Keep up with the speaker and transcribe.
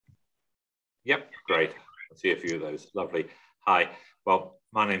Yep, great. I see a few of those. Lovely. Hi. Well,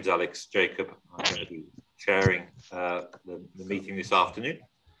 my name's Alex Jacob. I'm going to be chairing the meeting this afternoon.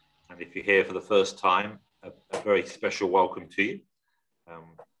 And if you're here for the first time, a very special welcome to you.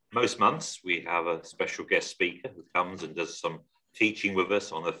 Most months we have a special guest speaker who comes and does some teaching with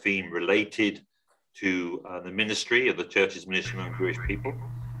us on a theme related to the ministry of the church's ministry among Jewish people.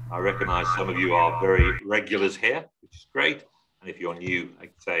 I recognize some of you are very regulars here, which is great. And if you're new, I'd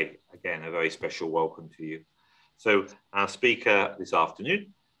say, again, a very special welcome to you. So our speaker this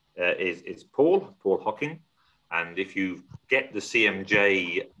afternoon is Paul Hocking. And if you get the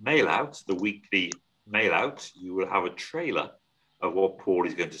CMJ mail out, the weekly mail out, you will have a trailer of what Paul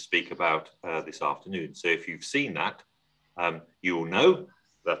is going to speak about this afternoon. So if you've seen that, you will know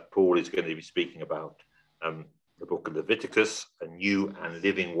that Paul is going to be speaking about the book of Leviticus, a new and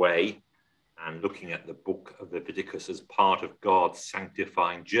living way, and looking at the book of Leviticus as part of God's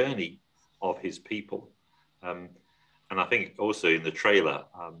sanctifying journey of his people. And I think also in the trailer,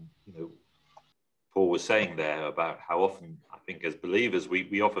 Paul was saying there about how often, I think as believers,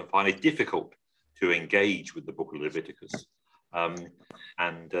 we often find it difficult to engage with the book of Leviticus. I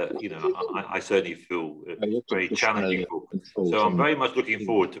certainly feel it's very challenging. So I'm very much looking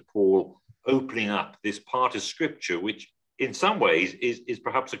forward to Paul opening up this part of scripture, which in some ways is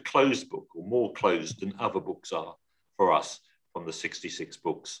perhaps a closed book, or more closed than other books are for us from the 66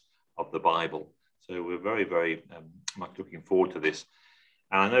 books of the Bible. So we're very, very much looking forward to this.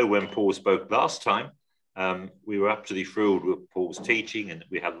 And I know when Paul spoke last time, we were absolutely thrilled with Paul's teaching, and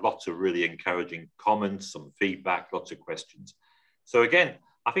we had lots of really encouraging comments, some feedback, lots of questions. So again,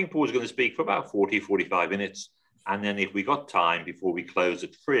 I think Paul's going to speak for about 45 minutes. And then if we got time before we close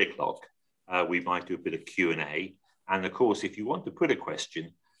at 3 o'clock, we might do a bit of Q&A. And of course, if you want to put a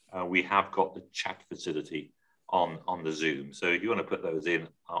question, we have got the chat facility on the Zoom. So if you want to put those in,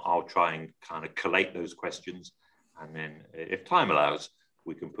 I'll try and kind of collate those questions. And then if time allows,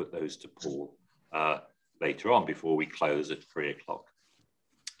 we can put those to Paul later on before we close at 3 o'clock.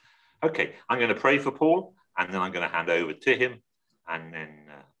 Okay, I'm going to pray for Paul, and then I'm going to hand over to him. And then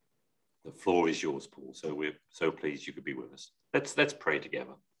the floor is yours, Paul. So we're so pleased you could be with us. Let's pray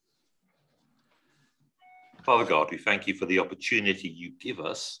together. Father God, we thank you for the opportunity you give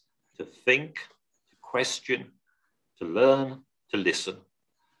us to think, to question, to learn, to listen.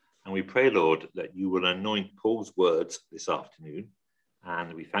 And we pray, Lord, that you will anoint Paul's words this afternoon.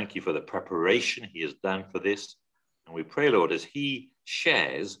 And we thank you for the preparation he has done for this. And we pray, Lord, as he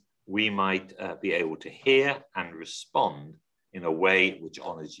shares, we might be able to hear and respond in a way which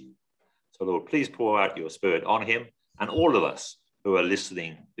honors you. So, Lord, please pour out your spirit on him and all of us who are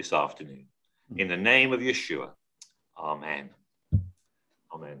listening this afternoon. In the name of Yeshua, amen.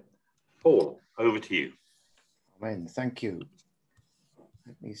 Amen. Paul, over to you. Amen. Thank you.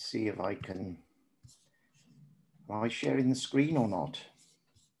 Let me see if I can... Am I sharing the screen or not?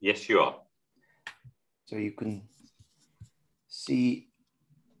 Yes, you are. So you can see...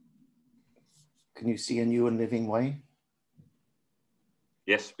 Can you see a new and living way?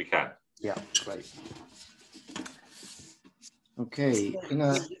 Yes, we can. Yeah, great. Okay, in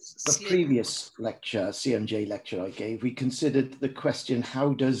the previous lecture, CMJ lecture I gave, we considered the question,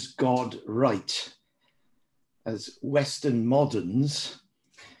 how does God write? As Western moderns,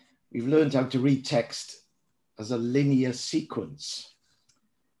 we've learned how to read text as a linear sequence.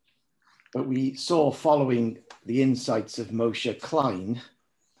 But we saw, following the insights of Moshe Klein,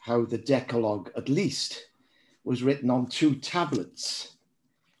 how the Decalogue, at least, was written on 2 tablets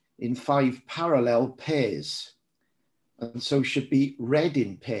in 5 parallel pairs, and so should be read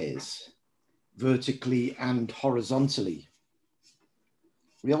in pairs, vertically and horizontally.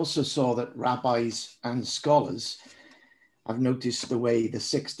 We also saw that rabbis and scholars have noticed the way the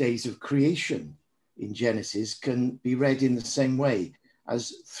 6 days of creation in Genesis can be read in the same way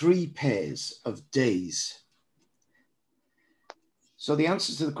as 3 pairs of days. So the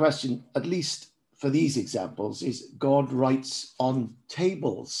answer to the question, at least for these examples, is God writes on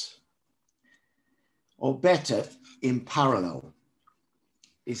tables, or better, in parallel.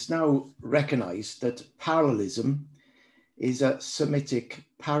 It's now recognized that parallelism is a Semitic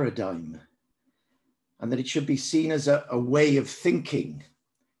paradigm, and that it should be seen as a way of thinking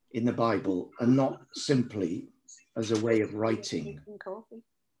in the Bible and not simply as a way of writing.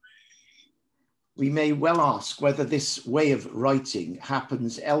 We may well ask whether this way of writing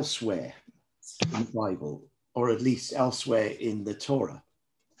happens elsewhere in the Bible, or at least elsewhere in the Torah.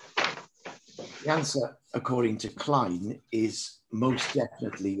 The answer, according to Klein, is most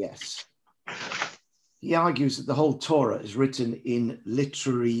definitely yes. He argues that the whole Torah is written in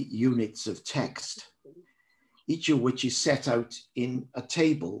literary units of text, each of which is set out in a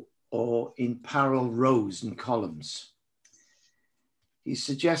table or or in parallel rows and columns. He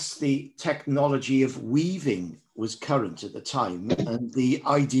suggests the technology of weaving was current at the time, and the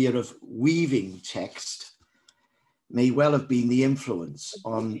idea of weaving text may well have been the influence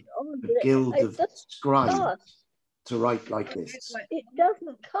on the guild of scribes to write like this. It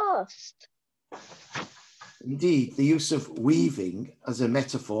doesn't cast. Indeed, the use of weaving as a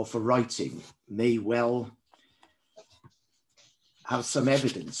metaphor for writing may well have some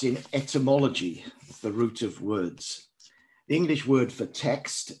evidence in etymology, the root of words. The English word for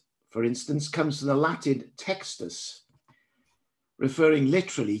text, for instance, comes from the Latin textus, referring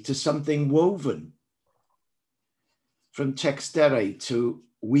literally to something woven, from textere, to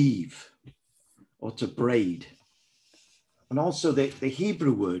weave or to braid. And also the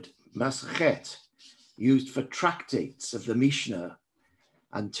Hebrew word maschet, used for tractates of the Mishnah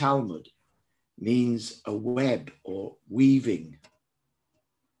and Talmud, means a web or weaving.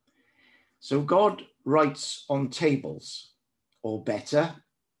 So God writes on tables, or better,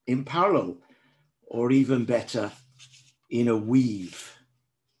 in parallel, or even better, in a weave.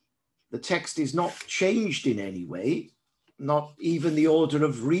 The text is not changed in any way, not even the order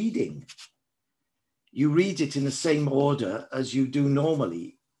of reading. You read it in the same order as you do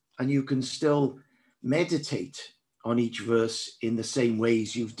normally, and you can still meditate on each verse in the same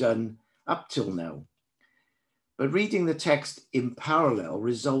ways you've done up till now. But reading the text in parallel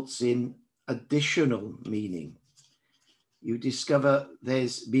results in additional meaning. You discover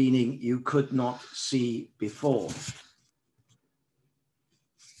there's meaning you could not see before.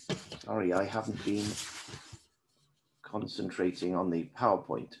 Sorry, I haven't been concentrating on the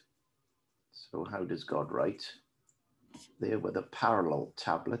PowerPoint. So how does God write? There were the parallel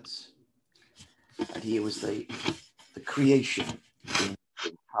tablets. And here was the creation in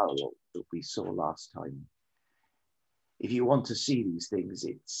parallel that we saw last time. If you want to see these things,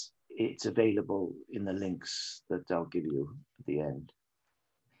 it's available in the links that I'll give you at the end.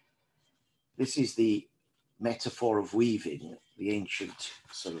 This is the metaphor of weaving, the ancient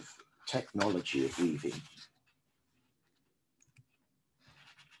sort of technology of weaving.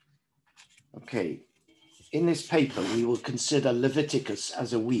 Okay, in this paper, we will consider Leviticus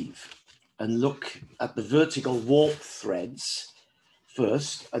as a weave and look at the vertical warp threads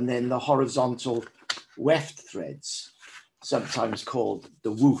first, and then the horizontal weft threads, sometimes called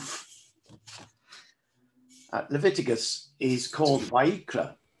the woof. Leviticus is called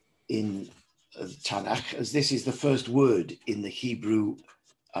Vayikra in Tanakh, as this is the first word in the Hebrew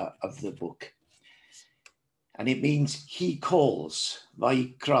of the book. And it means he calls,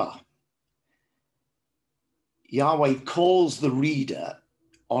 Vayikra. Yahweh calls the reader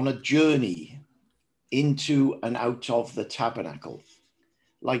on a journey into and out of the tabernacle,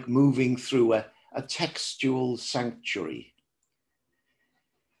 like moving through a textual sanctuary.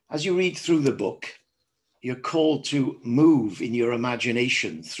 As you read through the book, you're called to move in your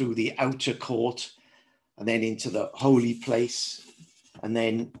imagination through the outer court and then into the holy place and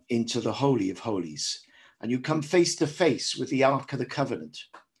then into the Holy of Holies. And you come face to face with the Ark of the Covenant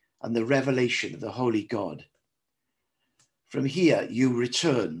and the revelation of the Holy God. From here, you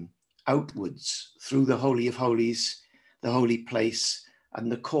return outwards through the Holy of Holies, the holy place, and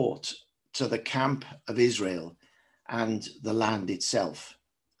the court to the camp of Israel and the land itself.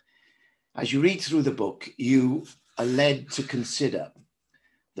 As you read through the book, you are led to consider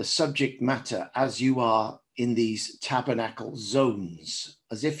the subject matter as you are in these tabernacle zones,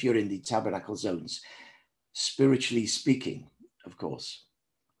 as if you're in the tabernacle zones, spiritually speaking, of course.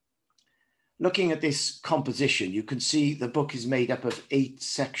 Looking at this composition, you can see the book is made up of 8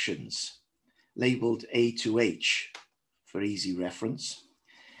 sections, labeled A to H for easy reference.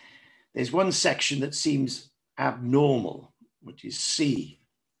 There's one section that seems abnormal, which is C,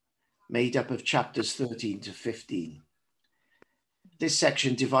 made up of chapters 13 to 15. This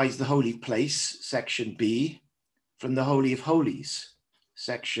section divides the holy place, section B, from the Holy of Holies,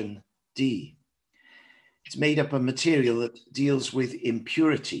 section D. It's made up of material that deals with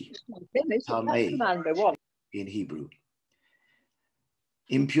impurity, tameh, in Hebrew.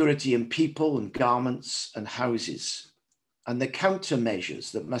 Impurity in people and garments and houses, and the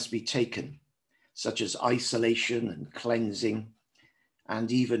countermeasures that must be taken, such as isolation and cleansing,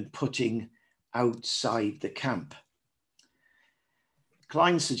 and even putting outside the camp.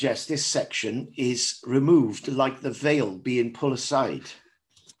 Klein suggests this section is removed like the veil being pulled aside.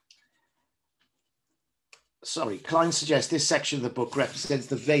 Klein suggests this section of the book represents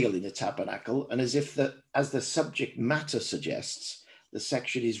the veil in the tabernacle, and as the subject matter suggests, the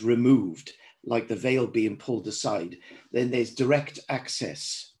section is removed like the veil being pulled aside. Then there's direct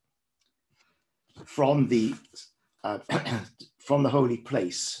access from the holy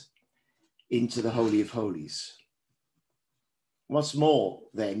place into the Holy of Holies. What's more,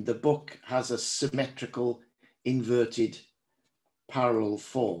 then, the book has a symmetrical, inverted, parallel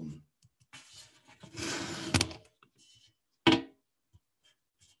form.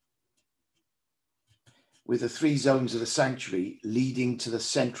 With the three zones of the sanctuary leading to the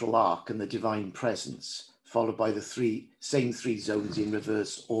central ark and the divine presence, followed by the same three zones in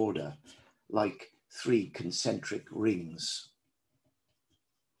reverse order, like three concentric rings.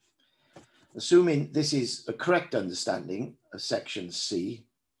 Assuming this is a correct understanding of section C,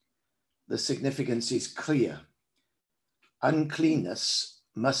 the significance is clear. Uncleanness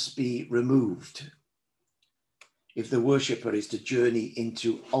must be removed if the worshipper is to journey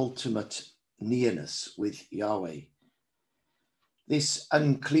into ultimate nearness with Yahweh. This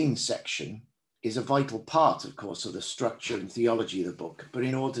unclean section is a vital part, of course, of the structure and theology of the book, but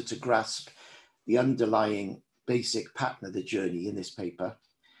in order to grasp the underlying basic pattern of the journey in this paper,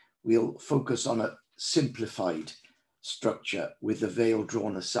 we'll focus on a simplified structure with the veil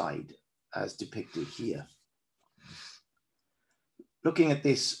drawn aside, as depicted here. Looking at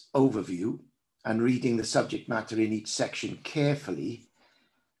this overview and reading the subject matter in each section carefully,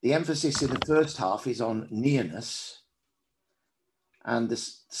 the emphasis in the first half is on nearness, and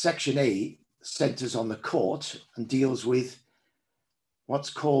this section A centers on the court and deals with what's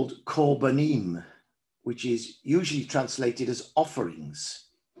called korbanim, which is usually translated as offerings,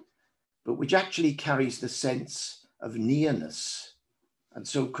 but which actually carries the sense of nearness, and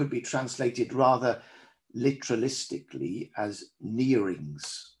so could be translated rather literalistically as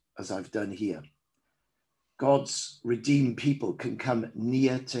nearings, as I've done here. God's redeemed people can come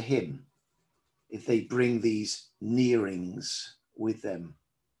near to him if they bring these nearings with them.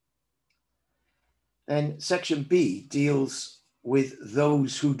 Then section B deals with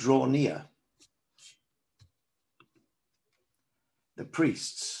those who draw near, the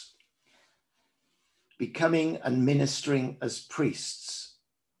priests, becoming and ministering as priests,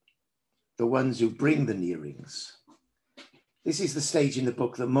 the ones who bring the nearings. This is the stage in the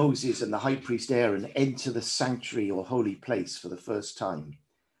book that Moses and the high priest Aaron enter the sanctuary or holy place for the first time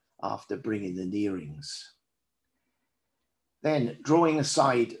after bringing the nearings. Then, drawing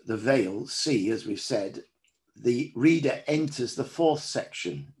aside the veil, C, as we've said, the reader enters the fourth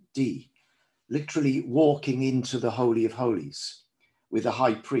section, D, literally walking into the Holy of Holies with the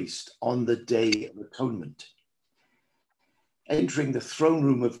high priest on the Day of Atonement. Entering the throne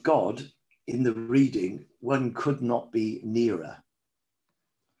room of God, in the reading, one could not be nearer.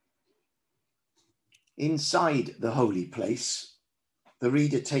 Inside the holy place, the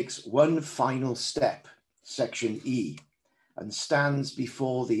reader takes one final step, section E, and stands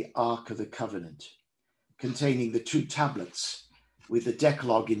before the Ark of the Covenant, containing the two tablets with the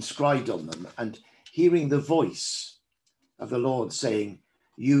Decalogue inscribed on them, and hearing the voice of the Lord saying,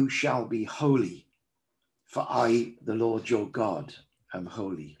 "You shall be holy, for I, the Lord your God, am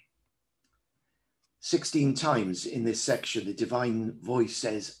holy." 16 times in this section, the divine voice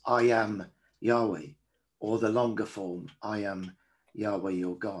says, "I am Yahweh," or the longer form, "I am Yahweh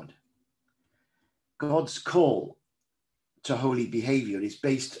your God." God's call to holy behavior is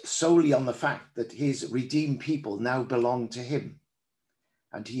based solely on the fact that his redeemed people now belong to him,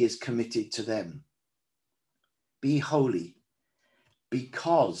 and he is committed to them. Be holy,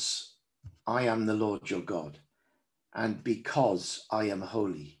 because I am the Lord your God, and because I am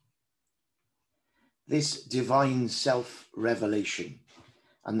holy. This divine self-revelation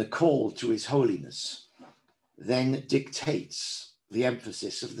and the call to his holiness then dictates the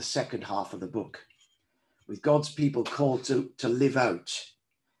emphasis of the second half of the book, with God's people called to live out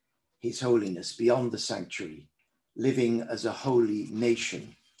his holiness beyond the sanctuary, living as a holy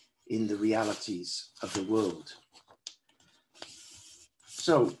nation in the realities of the world.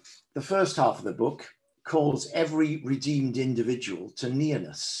 So the first half of the book calls every redeemed individual to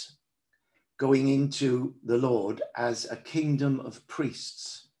nearness, going into the Lord as a kingdom of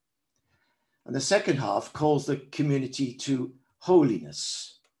priests. And the second half calls the community to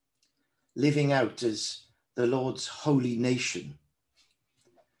holiness, living out as the Lord's holy nation.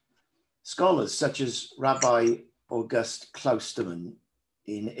 Scholars such as Rabbi August Klausterman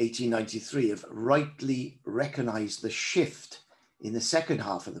in 1893 have rightly recognized the shift in the second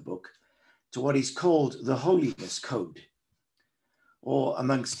half of the book to what is called the Holiness Code, or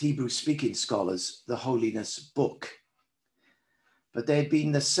amongst Hebrew-speaking scholars, the Holiness Book. But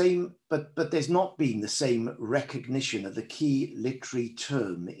there's not been the same recognition of the key literary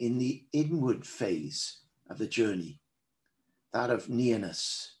term in the inward phase of the journey, that of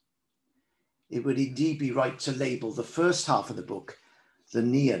nearness. It would indeed be right to label the first half of the book the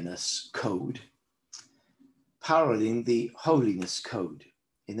Nearness Code, paralleling the Holiness Code,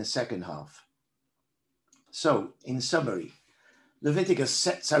 in the second half. So, in summary, Leviticus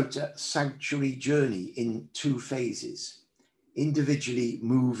sets out a sanctuary journey in two phases, individually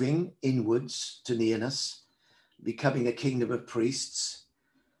moving inwards to nearness, becoming a kingdom of priests,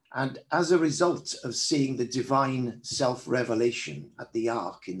 and as a result of seeing the divine self-revelation at the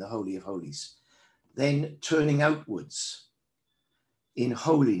Ark in the Holy of Holies, then turning outwards in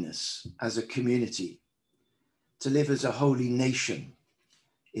holiness as a community to live as a holy nation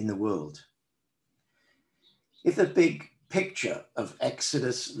in the world. If the big picture of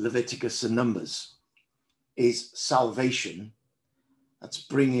Exodus, Leviticus, and Numbers is salvation, that's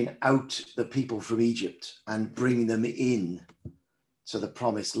bringing out the people from Egypt and bringing them in to the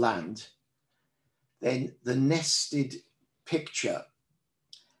promised land, then the nested picture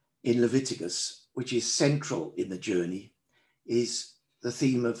in Leviticus, which is central in the journey, is the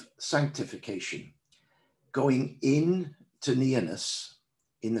theme of sanctification, going in to nearness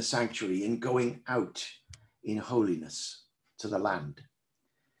in the sanctuary and going out in holiness to the land.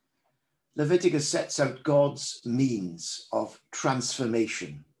 Leviticus sets out God's means of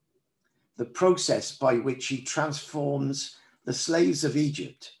transformation, the process by which he transforms the slaves of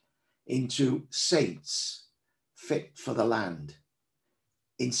Egypt into saints fit for the land,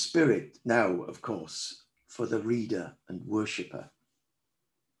 in spirit now, of course, for the reader and worshipper.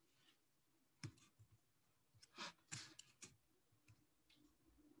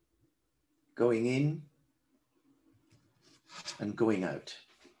 Going in and going out.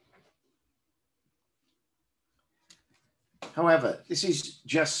 However, this is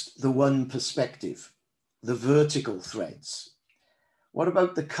just the one perspective, the vertical threads. What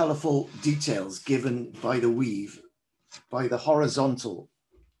about the colourful details given by the weave, by the horizontal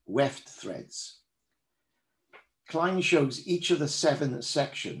weft threads? Klein shows each of the 7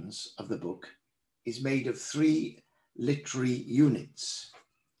 sections of the book is made of 3 literary units,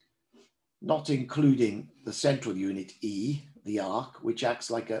 not including the central unit E, the ark, which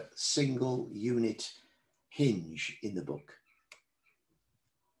acts like a single unit hinge in the book.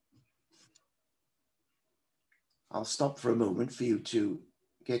 I'll stop for a moment for you to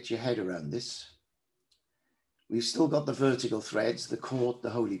get your head around this. We've still got the vertical threads, the court, the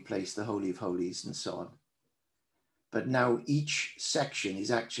holy place, the Holy of Holies, and so on. But now each section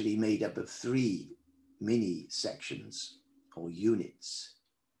is actually made up of 3 mini sections or units.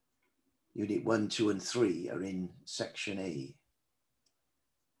 Unit 1, 2, and 3 are in section A.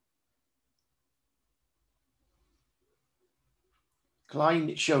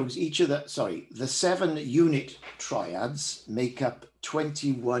 Klein shows each of the 7 unit triads make up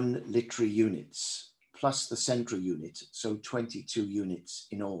 21 literary units, plus the central unit, so 22 units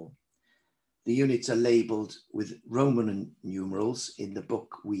in all. The units are labeled with Roman numerals in the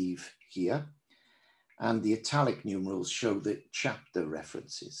book weave here, and the italic numerals show the chapter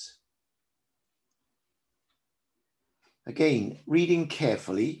references. Again, reading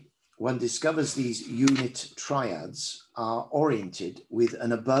carefully, one discovers these unit triads are oriented with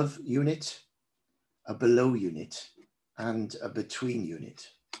an above unit, a below unit, and a between unit.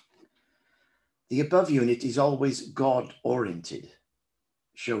 The above unit is always God-oriented,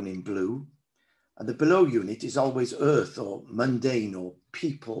 shown in blue, and the below unit is always earth or mundane or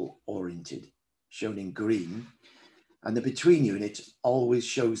people-oriented, shown in green, and the between unit always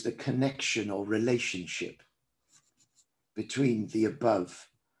shows the connection or relationship between the above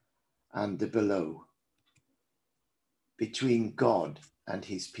and the below, between God and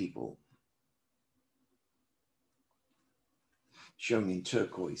his people, shown in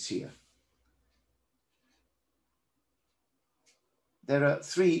turquoise here. There are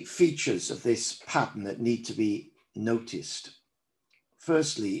 3 features of this pattern that need to be noticed.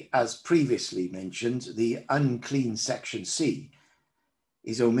 Firstly, as previously mentioned, the unclean section C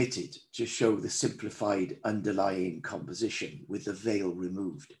is omitted to show the simplified underlying composition with the veil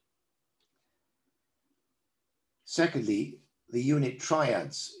removed. Secondly, the unit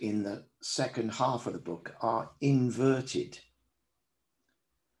triads in the second half of the book are inverted.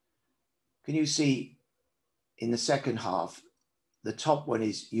 Can you see in the second half, the top one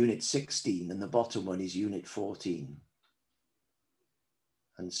is unit 16 and the bottom one is unit 14,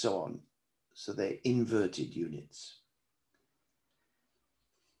 and so on. So they're inverted units.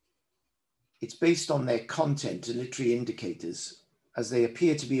 It's based on their content and literary indicators as they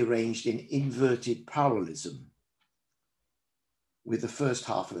appear to be arranged in inverted parallelism with the first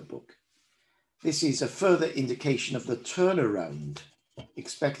half of the book. This is a further indication of the turnaround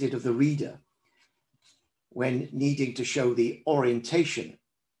expected of the reader when needing to show the orientation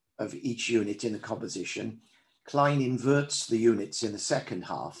of each unit in the composition. Klein inverts the units in the second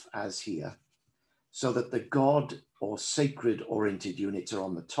half, as here, so that the God or sacred-oriented units are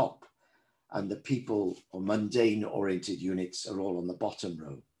on the top, and the people or mundane-oriented units are all on the bottom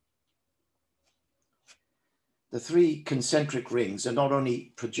row. The three concentric rings are not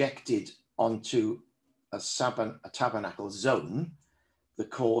only projected onto a tabernacle zone, the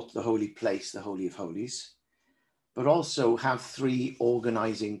court, the holy place, the Holy of Holies, but also have three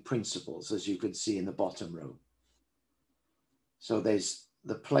organizing principles, as you can see in the bottom row. So there's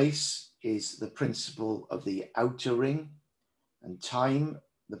the place is the principle of the outer ring, and time,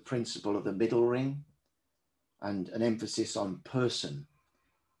 the principle of the middle ring, and an emphasis on person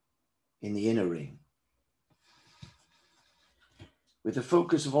in the inner ring. With the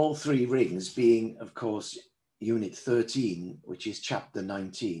focus of all three rings being, of course, Unit 13, which is chapter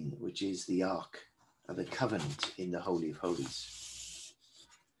 19, which is the Ark of the Covenant in the Holy of Holies.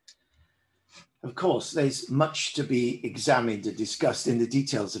 Of course, there's much to be examined and discussed in the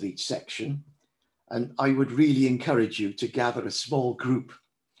details of each section, and I would really encourage you to gather a small group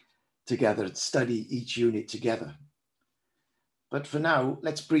together and study each unit together. But for now,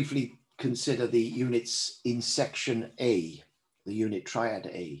 let's briefly consider the units in section A, the unit triad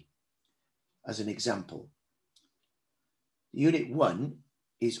A, as an example. Unit 1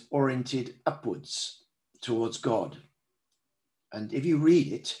 is oriented upwards towards God. And if you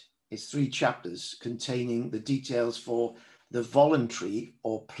read it, it's 3 chapters containing the details for the voluntary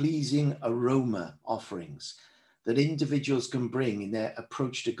or pleasing aroma offerings that individuals can bring in their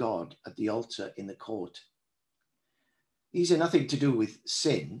approach to God at the altar in the court. These are nothing to do with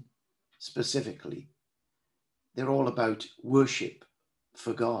sin specifically. They're all about worship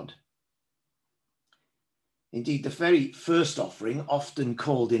for God. Indeed, the very first offering, often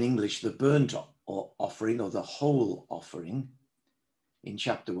called in English the burnt offering or the whole offering in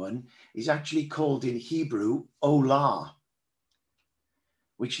chapter 1, is actually called in Hebrew olah,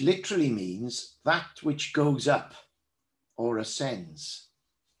 which literally means that which goes up or ascends.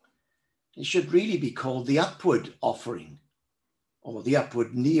 It should really be called the upward offering or the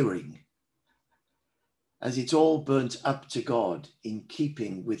upward nearing, as it's all burnt up to God in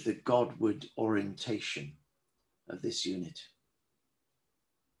keeping with the Godward orientation of this unit.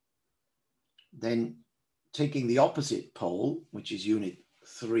 Then taking the opposite pole, which is unit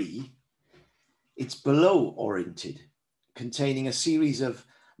 3, it's below oriented, containing a series of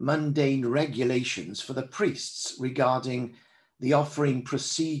mundane regulations for the priests regarding the offering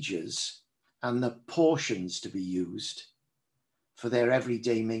procedures and the portions to be used for their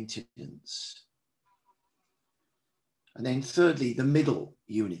everyday maintenance. And then thirdly, the middle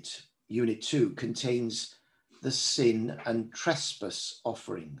unit, unit 2, contains the sin and trespass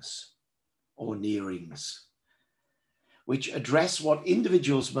offerings or nearings, which address what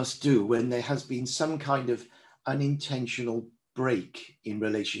individuals must do when there has been some kind of unintentional break in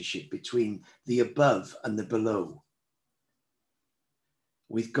relationship between the above and the below,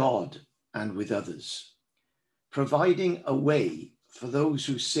 with God and with others, providing a way for those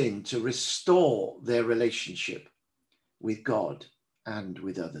who sin to restore their relationship with God and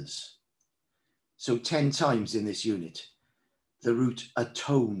with others. So 10 times in this unit, the root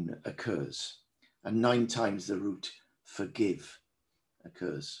atone occurs, and 9 times the root forgive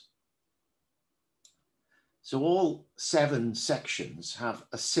occurs. So all 7 sections have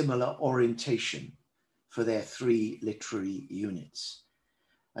a similar orientation for their 3 literary units.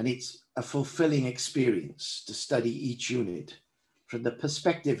 And it's a fulfilling experience to study each unit from the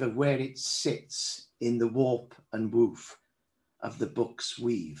perspective of where it sits in the warp and woof of the book's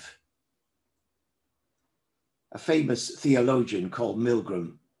weave. A famous theologian called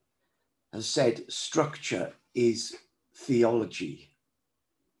Milgram has said structure is theology.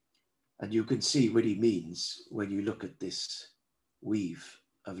 And you can see what he means when you look at this weave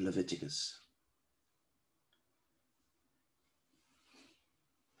of Leviticus.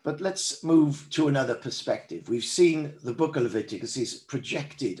 But let's move to another perspective. We've seen the book of Leviticus is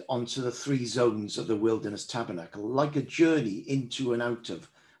projected onto the 3 zones of the wilderness tabernacle, like a journey into and out of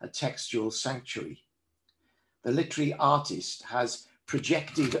a textual sanctuary. The literary artist has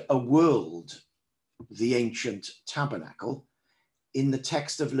projected a world, the ancient tabernacle, in the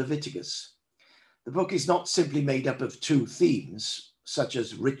text of Leviticus. The book is not simply made up of 2 themes, such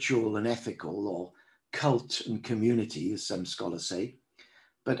as ritual and ethical, or cult and community, as some scholars say.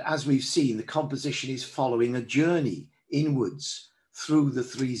 But as we've seen, the composition is following a journey inwards through the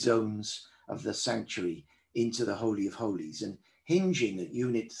 3 zones of the sanctuary into the Holy of Holies, and hinging at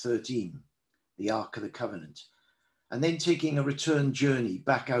Unit 13, the Ark of the Covenant, and then taking a return journey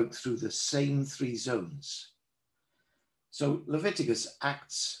back out through the same 3 zones. So Leviticus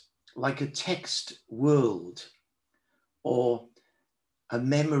acts like a text world or a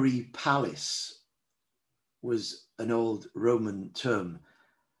memory palace was an old Roman term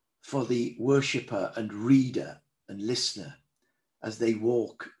for the worshipper and reader and listener as they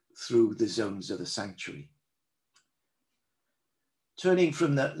walk through the zones of the sanctuary. Turning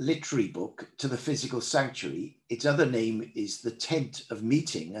from the literary book to the physical sanctuary, its other name is the tent of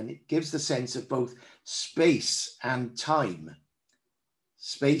meeting, and it gives the sense of both space and time.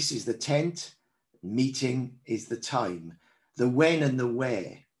 Space is the tent, meeting is the time, the when and the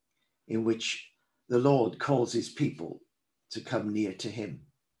where in which the Lord calls his people to come near to him.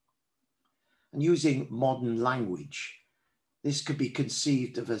 And using modern language, this could be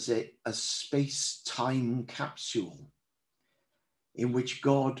conceived of as a space-time capsule in which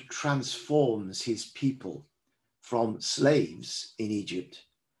God transforms his people from slaves in Egypt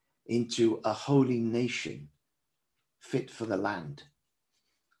into a holy nation fit for the land.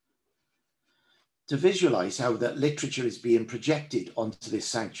 To visualize how that literature is being projected onto this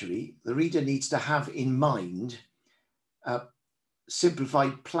sanctuary, the reader needs to have in mind a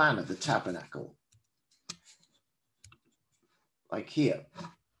simplified plan of the tabernacle, like here.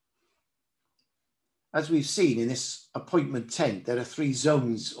 As we've seen in this appointment tent, there are three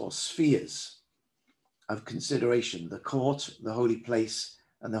zones or spheres of consideration: the court, the holy place,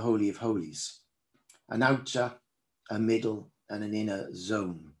 and the Holy of Holies. An outer, a middle, and an inner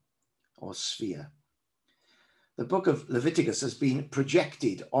zone or sphere. The book of Leviticus has been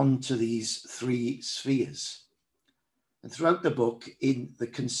projected onto these three spheres. And throughout the book, in the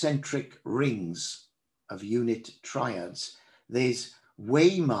concentric rings of unit triads, there's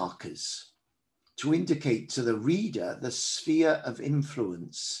way markers to indicate to the reader the sphere of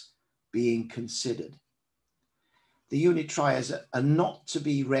influence being considered. The unit triads are not to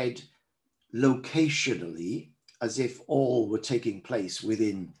be read locationally as if all were taking place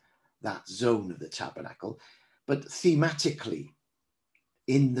within that zone of the tabernacle, but thematically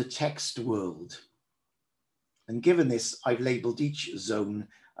in the text world. And given this, I've labeled each zone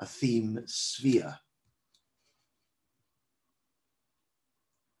a theme sphere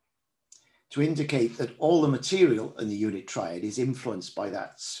to indicate that all the material in the unit triad is influenced by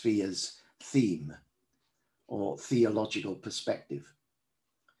that sphere's theme or theological perspective.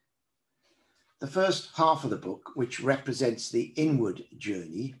 The first half of the book, which represents the inward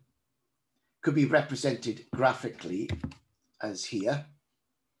journey, could be represented graphically as here.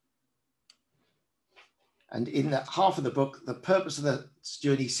 And in that half of the book, the purpose of the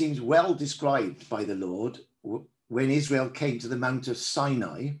journey seems well described by the Lord. When Israel came to the Mount of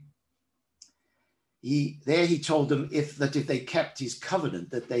Sinai, he told them if they kept his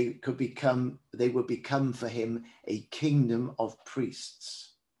covenant, that they would become for him a kingdom of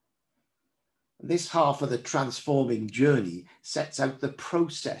priests. This half of the transforming journey sets out the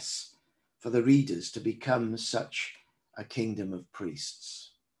process for the readers to become such a kingdom of priests.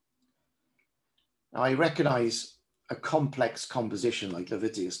 Now, I recognize a complex composition like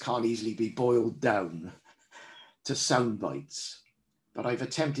Leviticus can't easily be boiled down to sound bites, but I've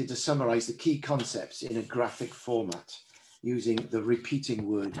attempted to summarize the key concepts in a graphic format using the repeating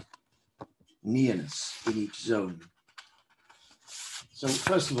word nearness in each zone. So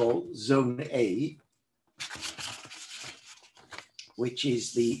first of all, zone A, which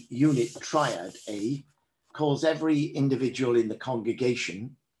is the unit triad A, calls every individual in the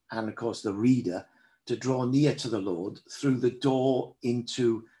congregation, and of course the reader, to draw near to the Lord through the door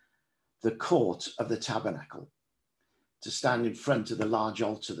into the court of the tabernacle, to stand in front of the large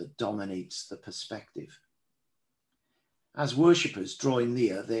altar that dominates the perspective. As worshippers drawing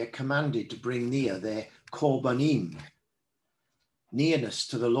near, they are commanded to bring near their korbanim. Nearness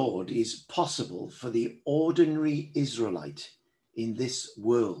to the Lord is possible for the ordinary Israelite in this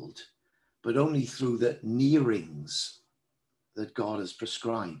world, but only through the nearings that God has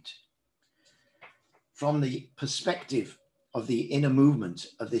prescribed. From the perspective of the inner movement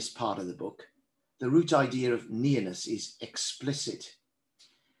of this part of the book, the root idea of nearness is explicit.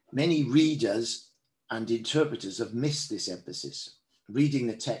 Many readers and interpreters have missed this emphasis, reading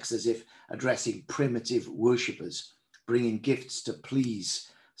the text as if addressing primitive worshippers, bringing gifts to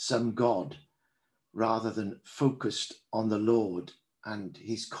please some god, rather than focused on the Lord and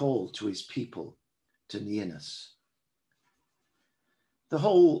his call to his people to nearness. The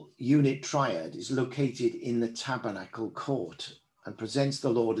whole unit triad is located in the tabernacle court and presents the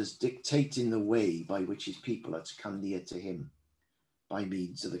Lord as dictating the way by which his people are to come near to him by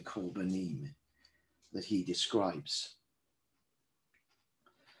means of the korbanim that he describes.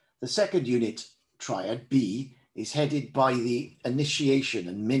 The second unit triad, B, is headed by the initiation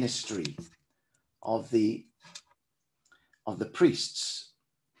and ministry of the priests,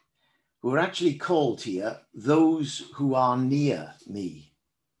 who are actually called here those who are near me,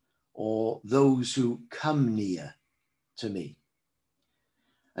 or those who come near to me.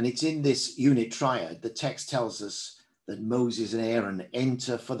 And it's in this unit triad, the text tells us that Moses and Aaron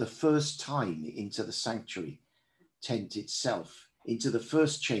enter for the first time into the sanctuary tent itself, into the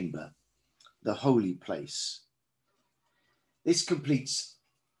first chamber, the holy place. This completes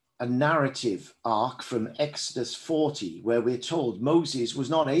a narrative arc from Exodus 40, where we're told Moses was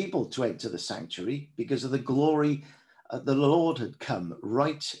not able to enter the sanctuary because of the glory of the Lord had come,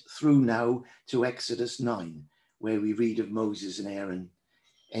 right through now to Exodus 9, where we read of Moses and Aaron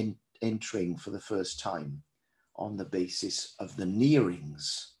entering for the first time on the basis of the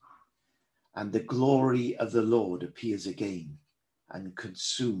nearings. And the glory of the Lord appears again and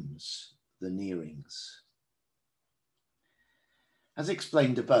consumes the nearings. As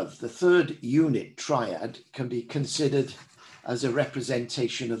explained above, the third unit triad can be considered as a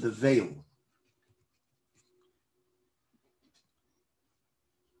representation of the veil.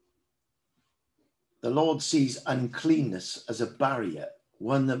 The Lord sees uncleanness as a barrier,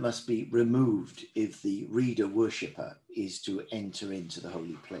 one that must be removed if the reader worshipper is to enter into the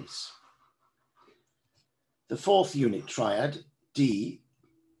holy place. The fourth unit triad, D,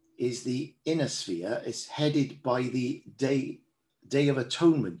 is the inner sphere, is headed by the Day of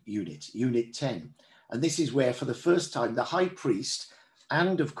Atonement unit, unit 10. And this is where, for the first time, the high priest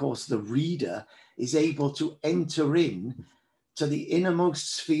and, of course, the reader is able to enter in to the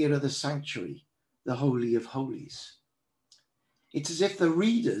innermost sphere of the sanctuary, the Holy of Holies. It's as if the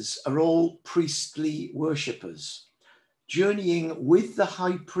readers are all priestly worshippers, journeying with the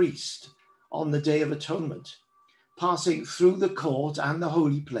high priest on the Day of Atonement, passing through the court and the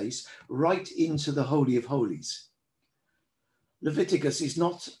holy place right into the Holy of Holies. Leviticus is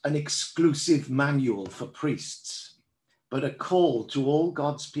not an exclusive manual for priests, but a call to all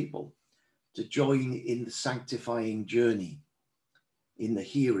God's people to join in the sanctifying journey, in the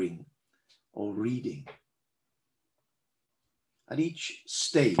hearing or reading. At each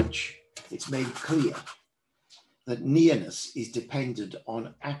stage, it's made clear that nearness is dependent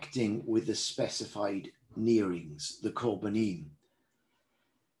on acting with the specified nearings, the korbanim.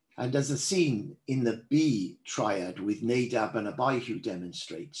 And as the scene in the B triad with Nadab and Abihu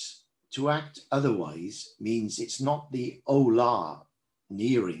demonstrates, to act otherwise means it's not the olah,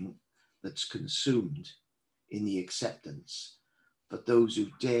 nearing, that's consumed in the acceptance, but those who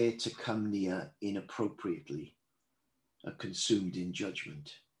dare to come near inappropriately are consumed in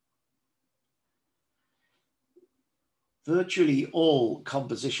judgment. Virtually all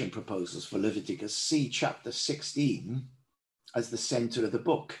composition proposals for Leviticus see chapter 16 as the center of the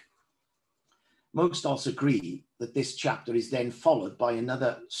book. Most also agree that this chapter is then followed by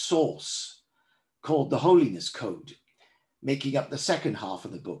another source called the Holiness Code, making up the second half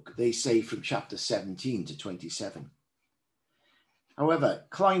of the book, they say from chapter 17 to 27. However,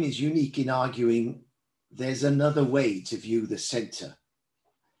 Klein is unique in arguing there's another way to view the center,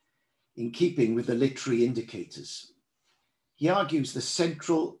 in keeping with the literary indicators. He argues the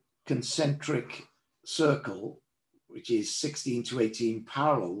central concentric circle, which is 16 to 18,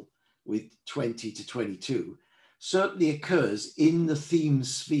 parallel with 20 to 22, certainly occurs in the theme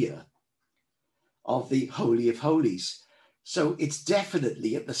sphere of the Holy of Holies. So it's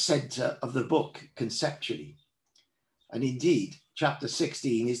definitely at the center of the book conceptually. And indeed, chapter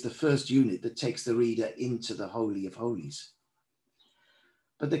 16 is the first unit that takes the reader into the Holy of Holies.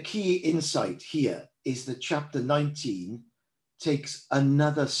 But the key insight here is that chapter 19 takes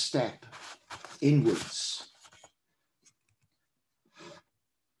another step inwards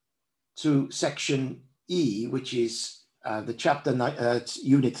to section E, which is the chapter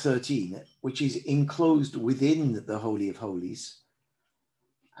unit 13, which is enclosed within the Holy of Holies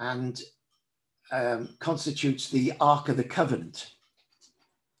and constitutes the Ark of the Covenant.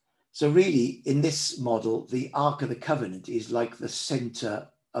 So really, in this model, the Ark of the Covenant is like the center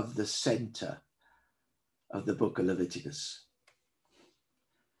of the book of Leviticus.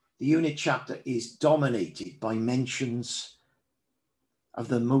 The unit chapter is dominated by mentions of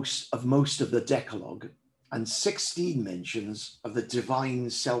most of the Decalogue and 16 mentions of the divine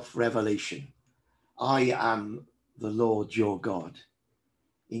self-revelation. I am the Lord your God,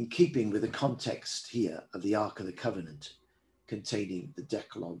 in keeping with the context here of the Ark of the Covenant containing the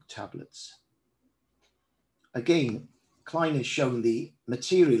Decalogue tablets. Again, Klein has shown the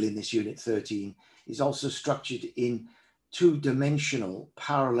material in this unit 13 is also structured in two-dimensional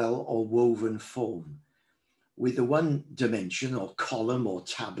parallel or woven form, with the one dimension or column or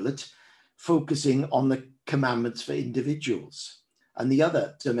tablet focusing on the commandments for individuals, and the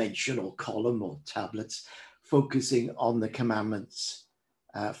other dimension or column or tablets focusing on the commandments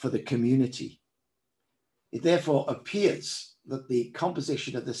for the community. It therefore appears that the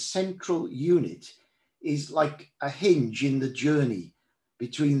composition of the central unit is like a hinge in the journey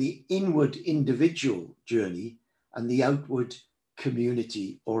between the inward individual journey and the outward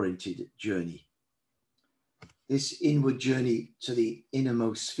community-oriented journey. This inward journey to the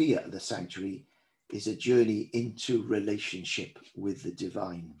innermost sphere of the sanctuary is a journey into relationship with the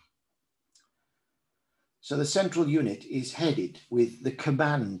divine. So the central unit is headed with the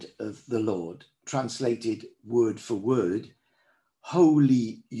command of the Lord, translated word for word,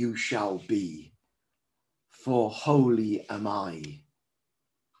 "Holy you shall be, for holy am I,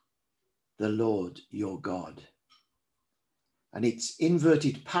 the Lord your God." And its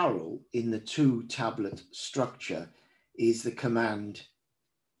inverted parallel in the two-tablet structure is the command,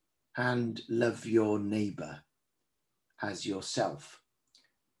 "And love your neighbor as yourself."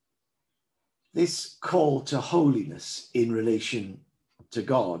 This call to holiness in relation to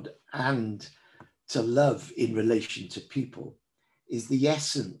God and to love in relation to people is the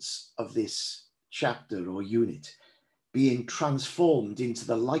essence of this chapter or unit, being transformed into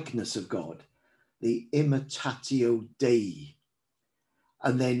the likeness of God, the imitatio Dei,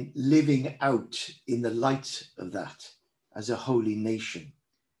 and then living out in the light of that as a holy nation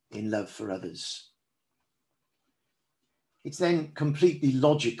in love for others. It's then completely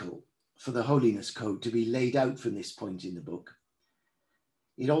logical for the holiness code to be laid out from this point in the book.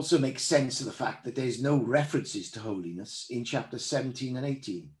 It also makes sense of the fact that there's no references to holiness in chapters 17 and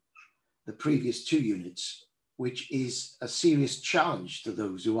 18, the previous two units, which is a serious challenge to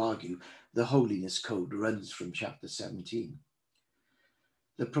those who argue the holiness code runs from chapter 17.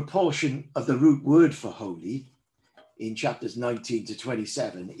 The proportion of the root word for holy in chapters 19 to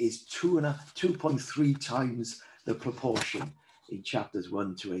 27 is 2.3 times the proportion in chapters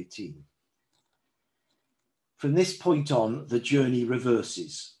 1 to 18. From this point on, the journey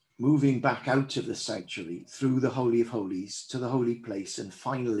reverses, moving back out of the sanctuary through the Holy of Holies to the holy place and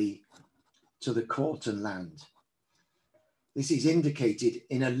finally to the court and land. This is indicated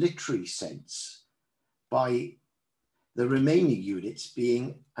in a literary sense by the remaining units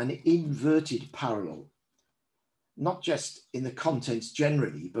being an inverted parallel, not just in the contents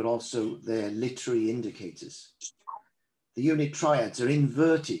generally, but also their literary indicators. The unit triads are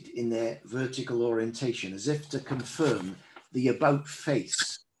inverted in their vertical orientation, as if to confirm the about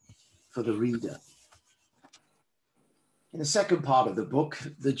face for the reader. In the second part of the book,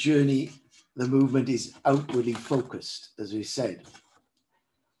 the journey, the movement is outwardly focused, as we said.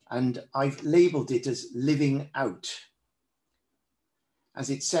 And I've labeled it as living out, as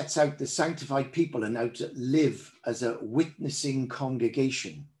it sets out the sanctified people and how to live as a witnessing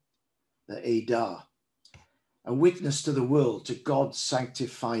congregation, the Edah, a witness to the world, to God's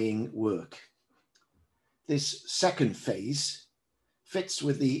sanctifying work. This second phase fits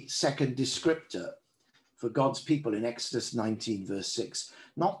with the second descriptor for God's people in Exodus 19, verse 6,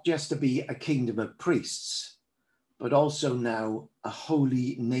 not just to be a kingdom of priests, but also now a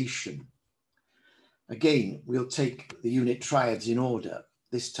holy nation. Again, we'll take the unit triads in order,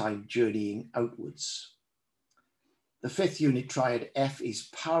 this time journeying outwards. The fifth unit triad, F, is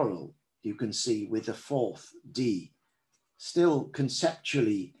parallel, you can see, with the fourth, D, still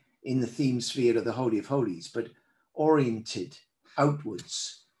conceptually in the theme sphere of the Holy of Holies, but oriented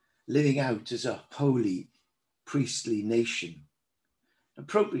outwards, living out as a holy priestly nation.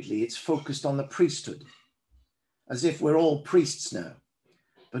 Appropriately, it's focused on the priesthood, as if we're all priests now,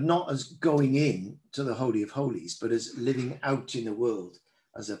 but not as going in to the Holy of Holies, but as living out in the world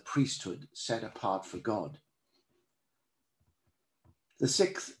as a priesthood set apart for God. The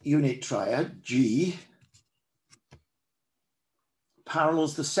sixth unit triad, G,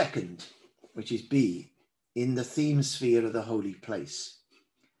 parallels the second, which is B, in the theme sphere of the holy place.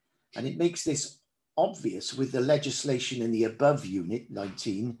 And it makes this obvious with the legislation in the above unit,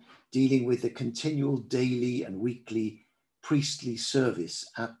 19, dealing with the continual daily and weekly priestly service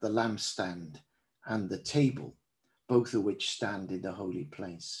at the lampstand and the table, both of which stand in the holy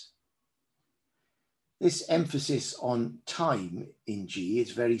place. This emphasis on time in G is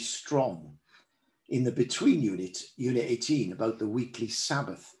very strong. In the between unit, unit 18, about the weekly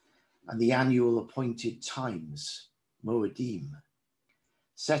Sabbath and the annual appointed times, Moedim,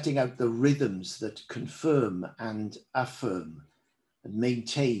 setting out the rhythms that confirm and affirm and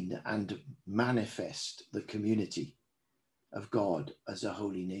maintain and manifest the community of God as a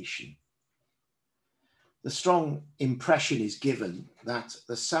holy nation. The strong impression is given that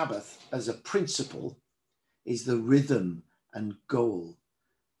the Sabbath as a principle is the rhythm and goal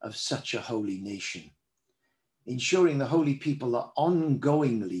of such a holy nation, ensuring the holy people are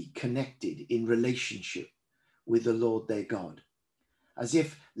ongoingly connected in relationship with the Lord their God, as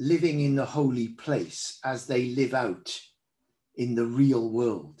if living in the holy place as they live out in the real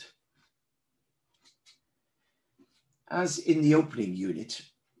world. As in the opening unit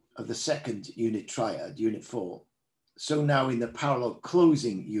of the second unit triad, unit 4, so now in the parallel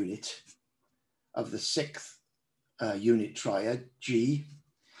closing unit of the sixth unit triad, G,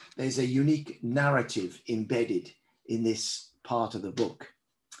 there's a unique narrative embedded in this part of the book.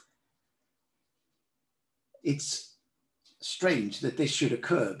 It's strange that this should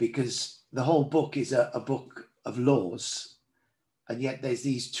occur because the whole book is a book of laws, and yet there's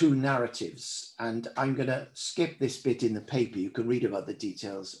these two narratives. And I'm going to skip this bit in the paper. You can read about the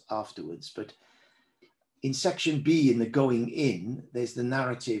details afterwards. But in section B, in the going in, there's the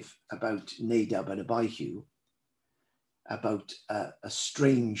narrative about Nadab and Abihu, about a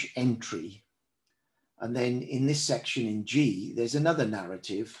strange entry. And then in this section in G, there's another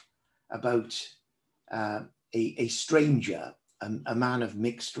narrative about a stranger, a man of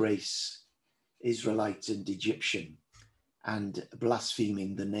mixed race, Israelite and Egyptian, and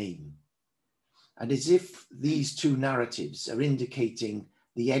blaspheming the name. And as if these two narratives are indicating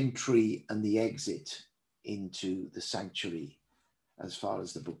the entry and the exit into the sanctuary as far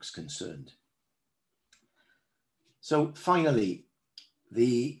as the book's concerned. So finally,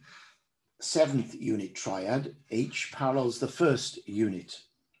 the seventh unit triad, H, parallels the first unit,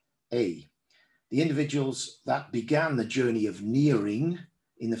 A. The individuals that began the journey of nearing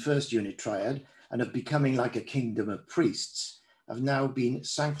in the first unit triad and of becoming like a kingdom of priests have now been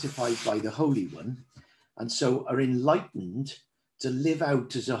sanctified by the Holy One, and so are enlightened to live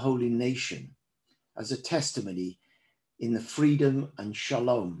out as a holy nation, as a testimony in the freedom and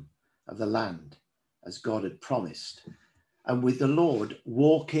shalom of the land, as God had promised, and with the Lord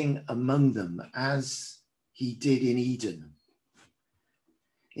walking among them as he did in Eden.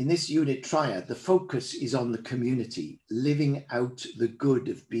 In this unit triad, the focus is on the community, living out the good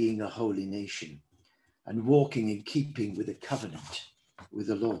of being a holy nation and walking in keeping with the covenant with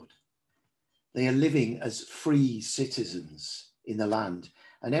the Lord. They are living as free citizens in the land,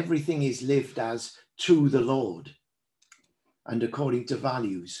 and everything is lived as to the Lord and according to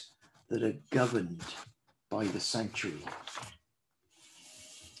values that are governed by the sanctuary.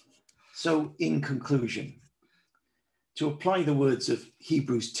 So in conclusion, to apply the words of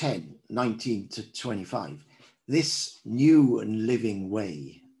Hebrews 10, 19 to 25, this new and living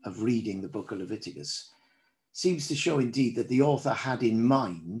way of reading the book of Leviticus seems to show indeed that the author had in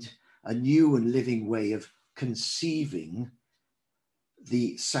mind a new and living way of conceiving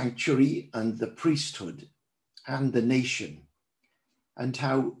the sanctuary and the priesthood and the nation, and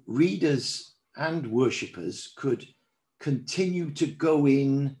how readers and worshippers could continue to go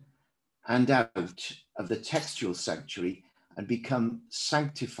in and out of the textual sanctuary and become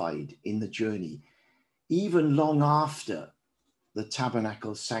sanctified in the journey, even long after the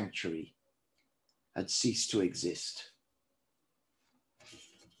tabernacle sanctuary had ceased to exist.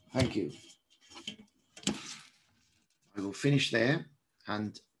 Thank you. I will finish there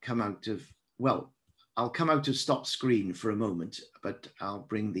and come out of, well, I'll come out of stop screen for a moment, but I'll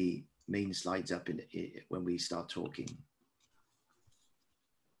bring the main slides up when we start talking.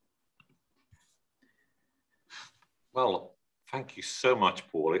 Well, thank you so much,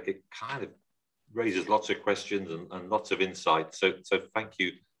 Paul. It kind of raises lots of questions and lots of insight. So thank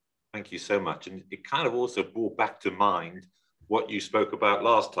you so much. And it kind of also brought back to mind what you spoke about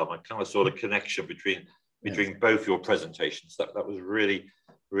last time. I kind of saw the connection between both your presentations. That was really,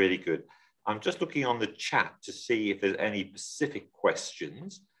 really good. I'm just looking on the chat to see if there's any specific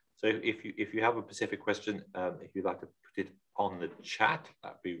questions. So if you have a specific question, if you'd like to put it on the chat,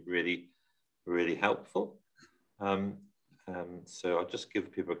 that'd be really, really helpful. So I'll just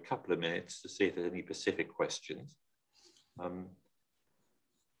give people a couple of minutes to see if there's any specific questions.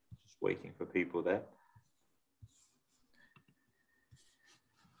 Just waiting for people there.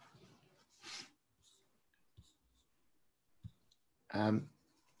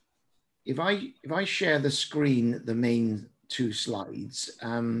 If I share the screen, the main two slides,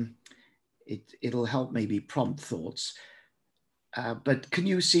 it'll help maybe prompt thoughts. But can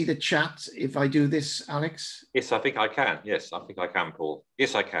you see the chat if I do this, Alex? Yes, I think I can. Yes, I think I can, Paul.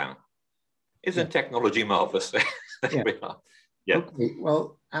 Yes, I can. Isn't technology marvelous? There we are. Yeah. Okay.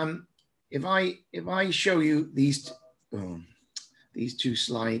 Well, if I show you these two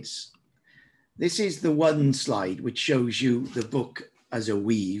slides, this is the one slide which shows you the book as a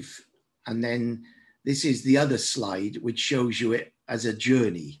weave, and then this is the other slide which shows you it as a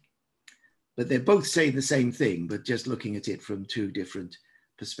journey. But they're both saying the same thing, but just looking at it from two different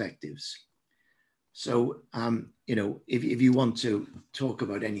perspectives. So, you know, if you want to talk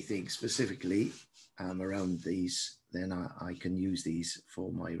about anything specifically around these, then I can use these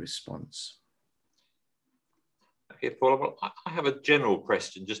for my response. Okay, Paul, I have a general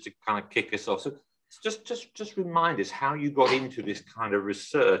question just to kind of kick us off. So Just remind us how you got into this kind of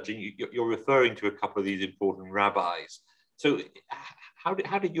research, and you're referring to a couple of these important rabbis. So how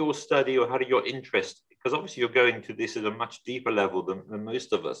did your study, or how did your interest, because obviously you're going to this at a much deeper level than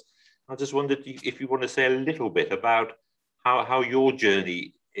most of us. I just wondered if you want to say a little bit about how your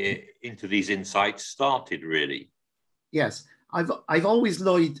journey into these insights started, really. Yes, I've always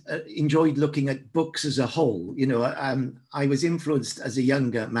enjoyed looking at books as a whole. You know, I was influenced as a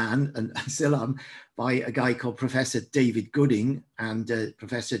younger man, and still am, by a guy called Professor David Gooding and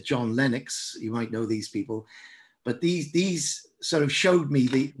Professor John Lennox. You might know these people, but these sort of showed me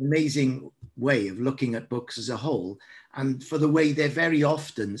the amazing way of looking at books as a whole, and for the way they're very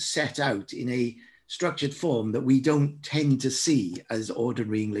often set out in a structured form that we don't tend to see as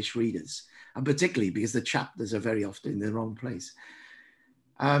ordinary English readers, and particularly because the chapters are very often in the wrong place.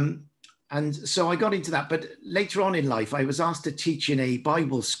 And so I got into that, but later on in life, I was asked to teach in a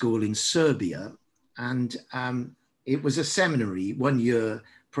Bible school in Serbia, and it was a seminary, 1-year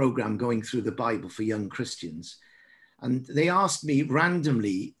program going through the Bible for young Christians. And they asked me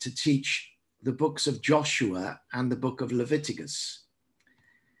randomly to teach the books of Joshua and the book of Leviticus.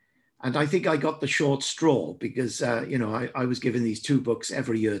 And I think I got the short straw because, you know, I was given these 2 books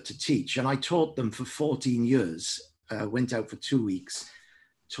every year to teach. And I taught them for 14 years, went out for 2 weeks,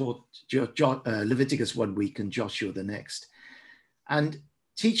 taught Leviticus 1 week and Joshua the next. And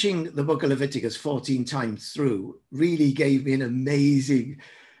teaching the book of Leviticus 14 times through really gave me an amazing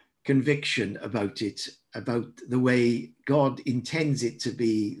conviction about it, about the way God intends it to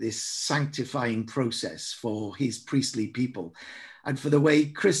be this sanctifying process for his priestly people. And for the way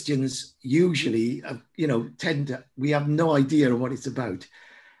Christians usually, you know, we have no idea what it's about.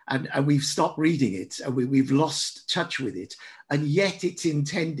 And we've stopped reading it, and we've lost touch with it. And yet it's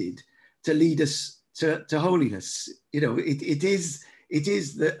intended to lead us to holiness. You know, it is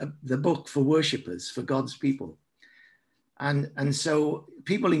the book for worshippers, for God's people. And so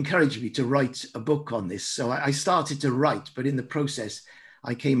people encouraged me to write a book on this. So I started to write, but in the process,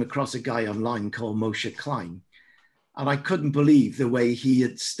 I came across a guy online called Moshe Klein. And I couldn't believe the way he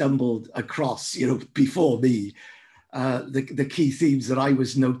had stumbled across, you know, before me, the key themes that I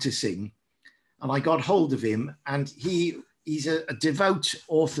was noticing. And I got hold of him, and he's a devout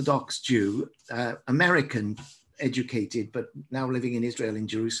Orthodox Jew, American educated, but now living in Israel, in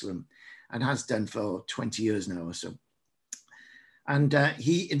Jerusalem, and has done for 20 years now or so. And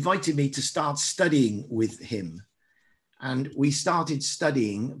he invited me to start studying with him. And we started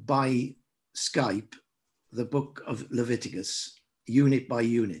studying by Skype the book of Leviticus, unit by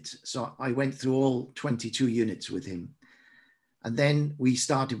unit. So I went through all 22 units with him. And then we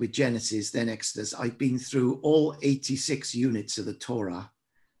started with Genesis, then Exodus. I've been through all 86 units of the Torah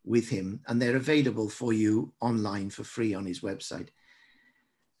with him, and they're available for you online for free on his website.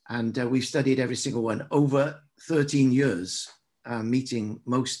 And we've studied every single one over 13 years, meeting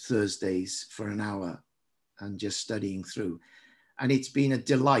most Thursdays for an hour and just studying through. And it's been a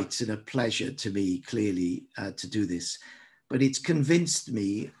delight and a pleasure to me, clearly, to do this. But it's convinced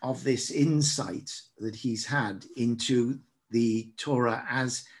me of this insight that he's had into the Torah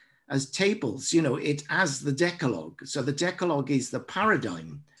as tables, you know, it as the Decalogue. So the Decalogue is the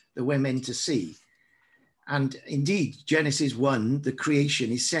paradigm that we're meant to see. And indeed, Genesis 1, the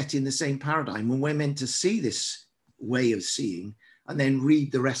creation, is set in the same paradigm when we're meant to see this way of seeing and then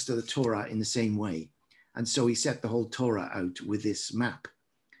read the rest of the Torah in the same way. And so he set the whole Torah out with this map,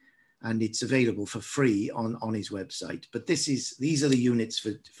 and it's available for free on his website. But these are the units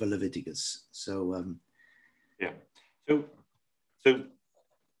for Leviticus. So yeah. So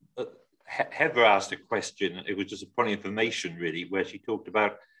Heather asked a question. It was just a point of information, really, where she talked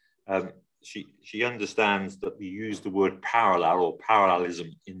about she understands that we use the word parallel or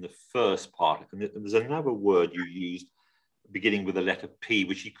parallelism in the first part, and there's another word you used beginning with the letter P,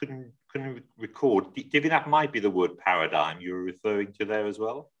 which you couldn't record. Do you think that might be the word paradigm you were referring to there as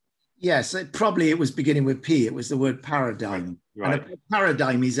well? Yes, it was beginning with P. It was the word paradigm. Right. And a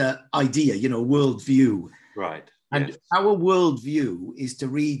paradigm is an idea, you know, worldview. Right. And yes. Our worldview is to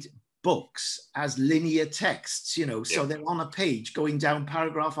read books as linear texts, you know, so they're on a page going down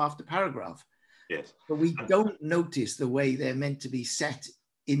paragraph after paragraph. Yes. But we don't notice the way they're meant to be set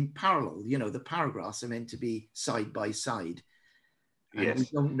in parallel. You know, the paragraphs are meant to be side by side. And yes. we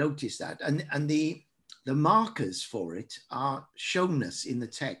don't notice that. And the markers for it are shown us in the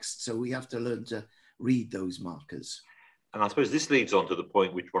text. So we have to learn to read those markers. And I suppose this leads on to the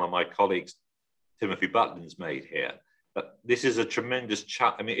point which one of my colleagues, Timothy Button's, made here. That this is a tremendous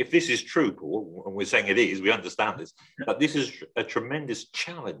challenge. I mean, if this is true, Paul, and we're saying it is, we understand this, but this is a tremendous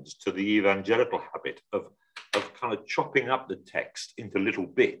challenge to the evangelical habit of kind of chopping up the text into little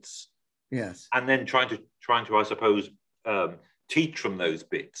bits Yes. And then trying to, I suppose, teach from those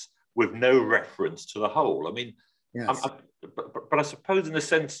bits with no reference to the whole. I mean, yes. But I suppose in a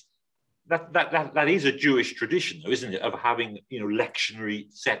sense that is a Jewish tradition, though, isn't it, of having,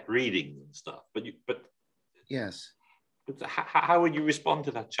 lectionary set readings and stuff. But yes. But how would you respond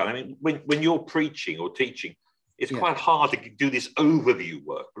to that challenge? I mean, when you're preaching or teaching, it's quite hard to do this overview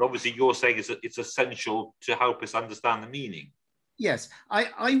work. But obviously, you're saying it's essential to help us understand the meaning. Yes,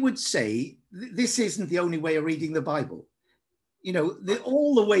 I would say this isn't the only way of reading the Bible.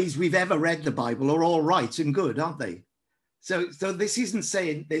 All the ways we've ever read the Bible are all right and good, aren't they? So this isn't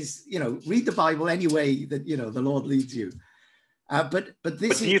saying there's, read the Bible any way that, the Lord leads you. But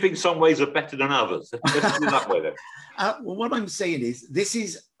do you think some ways are better than others? Let's do that way then. Well, what I'm saying is this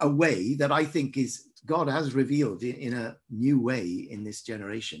is a way that I think God has revealed in a new way in this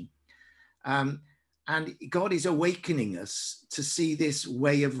generation. And God is awakening us to see this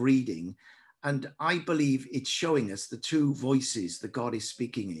way of reading. And I believe it's showing us the two voices that God is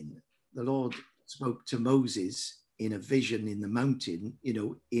speaking in. The Lord spoke to Moses in a vision in the mountain,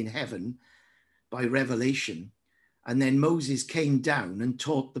 in heaven by revelation. And then Moses came down and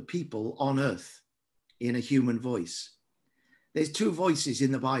taught the people on earth in a human voice. There's two voices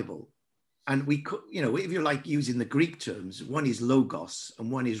in the Bible. And we could, if you like using the Greek terms, one is logos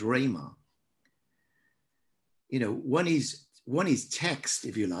and one is rhema. One is text,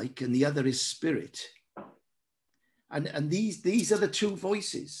 if you like, and the other is spirit. And these are the two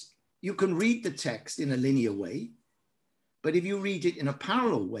voices. You can read the text in a linear way, but if you read it in a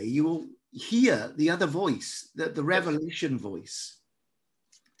parallel way, you will hear the other voice, the revelation voice.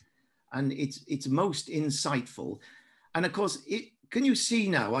 And it's most insightful. And of course, can you see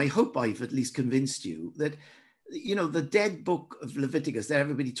now, I hope I've at least convinced you that, the dead book of Leviticus that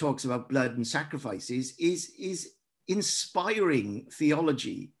everybody talks about blood and sacrifices is inspiring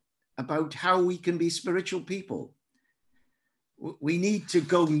theology about how we can be spiritual people. We need to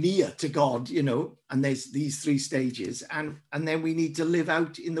go near to God, and there's these three stages, and then we need to live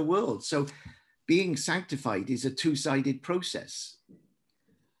out in the world. So being sanctified is a two-sided process.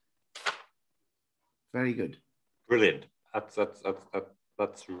 Very good. Brilliant.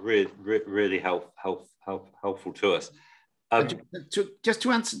 That's really helpful to us. Just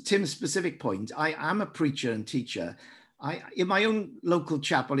to answer Tim's specific point, I am a preacher and teacher. In my own local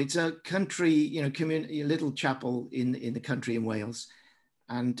chapel, it's a country, community, a little chapel in the country in Wales,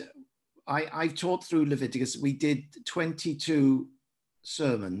 and I've taught through Leviticus. We did 22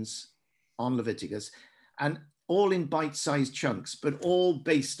 sermons on Leviticus, and all in bite-sized chunks, but all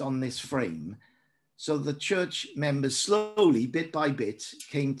based on this frame. So the church members slowly, bit by bit,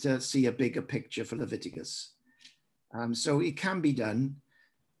 came to see a bigger picture for Leviticus. So it can be done.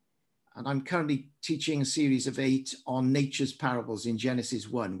 And I'm currently teaching a series of 8 on nature's parables in Genesis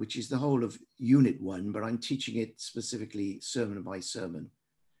 1, which is the whole of Unit 1, but I'm teaching it specifically sermon by sermon.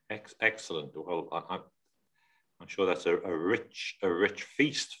 Excellent. Well, I'm sure that's a rich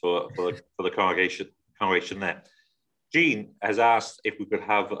feast for the congregation there. Jean has asked if we could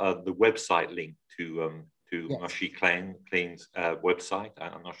have the website link to Moshe Klein's website.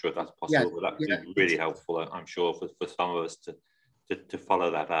 I'm not sure if that's possible, but that would be really helpful, I'm sure, for some of us to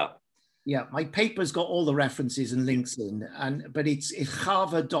follow that up. Yeah, my paper's got all the references and links in, but it's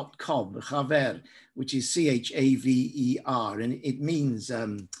chaver.com, chaver, which is CHAVER, and it means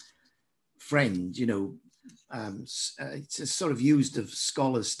friend, it's sort of used of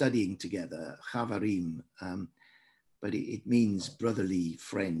scholars studying together, chavarim, but it means brotherly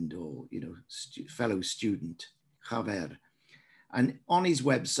friend or, fellow student, chaver. And on his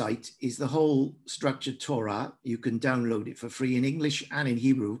website is the whole structured Torah. You can download it for free in English and in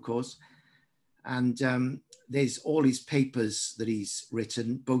Hebrew, of course. And there's all his papers that he's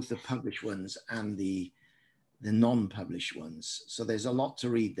written, both the published ones and the non-published ones. So there's a lot to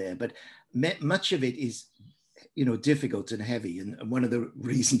read there, but much of it is, difficult and heavy. And one of the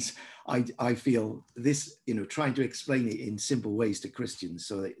reasons I feel this, trying to explain it in simple ways to Christians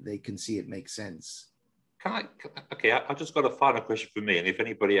so that they can see it makes sense. I've just got a final question for me, and if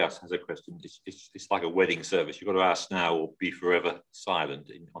anybody else has a question, it's like a wedding service. You've got to ask now or be forever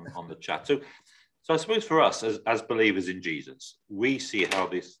silent on the chat. So I suppose for us as believers in Jesus, we see how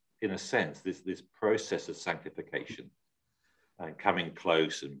this, in a sense, this process of sanctification and coming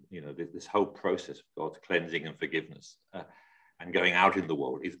close, and this whole process of God's cleansing and forgiveness and going out in the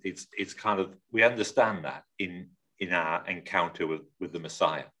world, it's kind of, we understand that in our encounter with the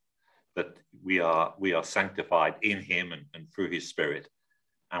Messiah, that we are sanctified in him and through his Spirit,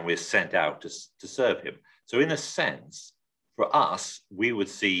 and we're sent out to serve him. So in a sense, for us, we would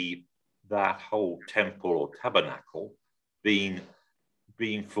see that whole temple or tabernacle being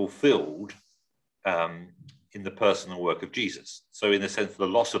being fulfilled in the personal work of Jesus. So in a sense, the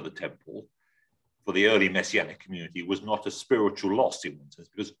loss of the temple for the early Messianic community was not a spiritual loss in one sense,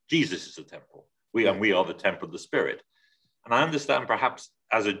 because Jesus is the temple. And we are the temple of the Spirit. And I understand perhaps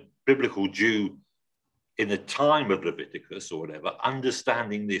as a biblical Jew in the time of Leviticus or whatever,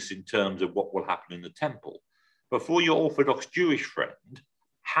 understanding this in terms of what will happen in the temple. But for your Orthodox Jewish friend,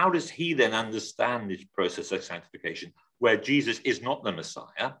 how does he then understand this process of sanctification where Jesus is not the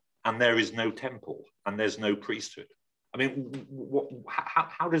Messiah and there is no temple and there's no priesthood? I mean,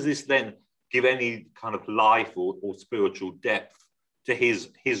 how does this then give any kind of life or spiritual depth to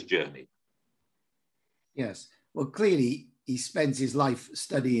his journey? Yes. Well, clearly, he spends his life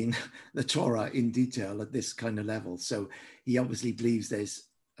studying the Torah in detail at this kind of level. So he obviously believes there's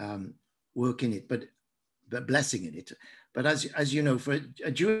work in it, but blessing in it. But as you know, for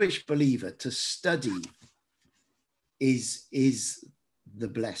a Jewish believer to study is the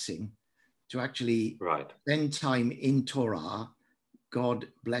blessing. To actually spend time in Torah, God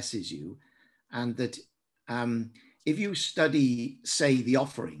blesses you. And that if you study, say, the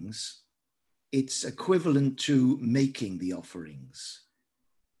offerings, it's equivalent to making the offerings.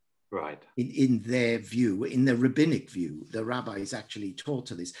 Right. In their view, in the rabbinic view, the rabbis actually taught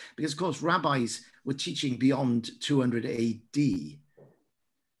to this. Because, of course, rabbis were teaching beyond 200 AD.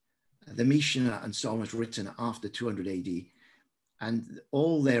 The Mishnah and so on was written after 200 AD. And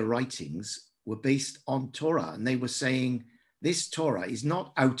all their writings were based on Torah. And they were saying, this Torah is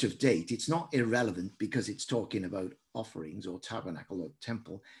not out of date. It's not irrelevant because it's talking about offerings or tabernacle or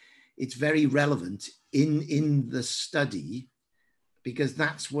temple. It's very relevant in the study, because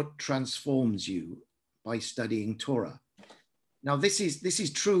that's what transforms you by studying Torah. Now, this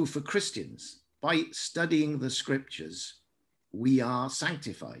is true for Christians. By studying the scriptures, we are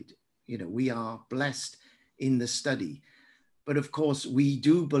sanctified. You know, we are blessed in the study. But of course, we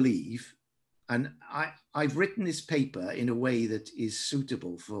do believe, and I've written this paper in a way that is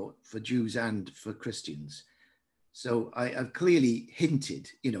suitable for Jews and for Christians. So I've clearly hinted,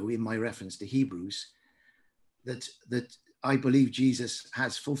 you know, in my reference to Hebrews, that I believe Jesus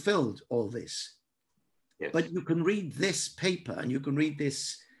has fulfilled all this. Yes. But you can read this paper and you can read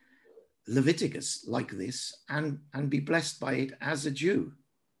this Leviticus like this and be blessed by it as a Jew.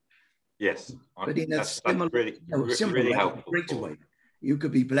 Yes, but in a similar, really helpful, greater way. You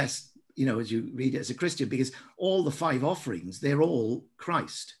could be blessed, you know, as you read it as a Christian, because all the 5 offerings, they're all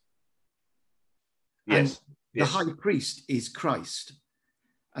Christ. Yes. And the high priest is Christ,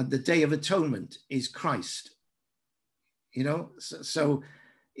 and the Day of Atonement is Christ. You know, so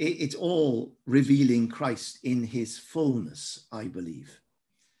it's all revealing Christ in his fullness, I believe.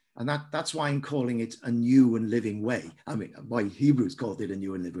 And that's why I'm calling it a new and living way. I mean, why Hebrews called it a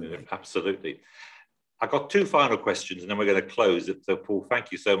new and living way. Absolutely. I've got 2 final questions and then we're going to close it. So Paul,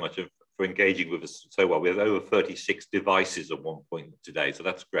 thank you so much for engaging with us so well. We have over 36 devices at one point today. So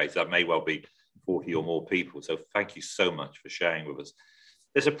that's great. So that may well be 40 or more people. So thank you so much for sharing with us.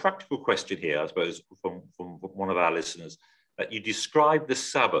 There's a practical question here, I suppose, from one of our listeners, that you describe the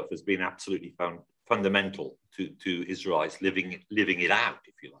Sabbath as being absolutely fundamental to Israelites living it out,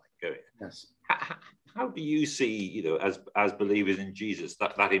 if you like. Yes. How do you see, you know, as believers in Jesus,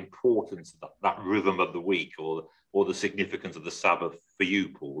 that importance, that rhythm of the week, or the significance of the Sabbath for you,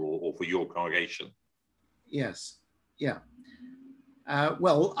 Paul, or for your congregation? Yes. Yeah.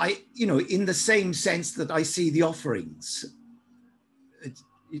 Well, you know, in the same sense that I see the offerings.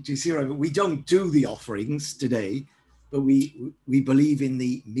 Do you see what I mean? We don't do the offerings today, but we believe in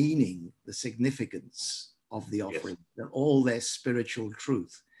the meaning, the significance of the offering, yes, and all their spiritual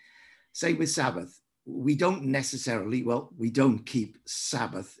truth. Same with Sabbath. We don't necessarily, well, we don't keep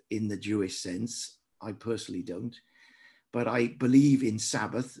Sabbath in the Jewish sense. I personally don't. But I believe in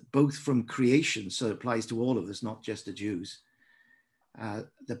Sabbath, both from creation, so it applies to all of us, not just the Jews.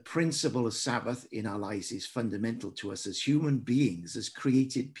 The principle of Sabbath in our lives is fundamental to us as human beings, as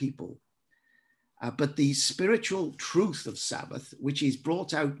created people. But the spiritual truth of Sabbath, which is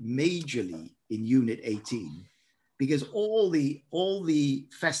brought out majorly in Unit 18, because all the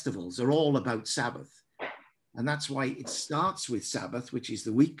festivals are all about Sabbath. And that's why it starts with Sabbath, which is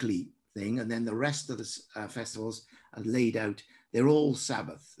the weekly thing, and then the rest of the festivals are laid out. They're all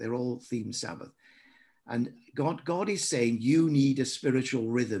Sabbath. They're all themed Sabbath. And God is saying you need a spiritual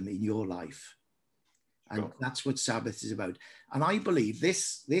rhythm in your life. And that's what Sabbath is about. And I believe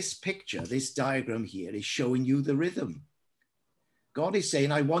this picture, this diagram here is showing you the rhythm. God is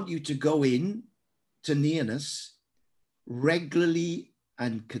saying, I want you to go in to nearness regularly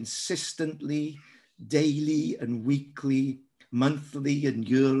and consistently, daily and weekly, monthly and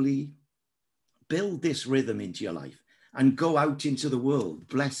yearly. Build this rhythm into your life. and go out into the world,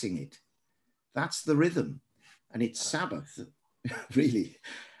 blessing it. That's the rhythm. And it's Sabbath, really.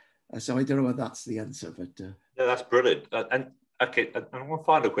 So I don't know whether that's the answer, but... No, that's brilliant. And okay, and one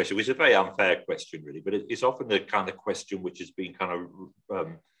final question, which is a very unfair question, really, but it's often the kind of question which has been kind of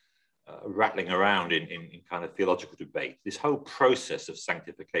rattling around in kind of theological debate. This whole process of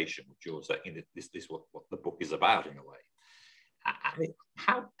sanctification, which you're saying, this is what the book is about in a way. I mean,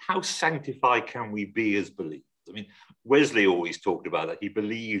 how sanctified can we be as believers? I mean, Wesley always talked about that. He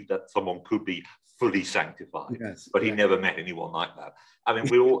believed that someone could be fully sanctified, yes, but he never met anyone like that. I mean,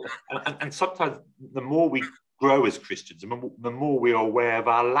 we all, and sometimes the more we grow as Christians, the more we are aware of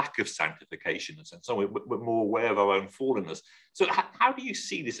our lack of sanctification, and so we're more aware of our own fallenness. So how do you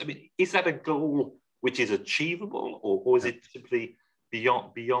see this? I mean, is that a goal which is achievable, or is it simply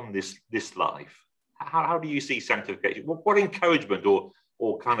beyond this life? How do you see sanctification? What encouragement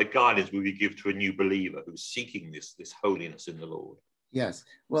or kind of guidance will you give to a new believer who's seeking this holiness in the Lord? Yes,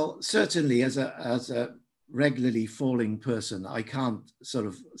 well, certainly as a regularly falling person, I can't sort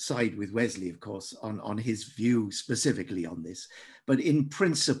of side with Wesley, of course, on his view specifically on this, but in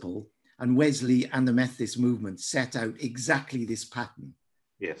principle, and Wesley and the Methodist movement set out exactly this pattern.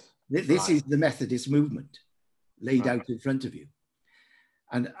 Yes. This is the Methodist movement laid out in front of you.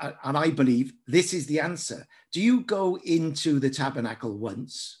 And I believe this is the answer. Do you go into the tabernacle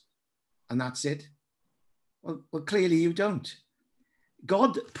once and that's it? Well, clearly you don't.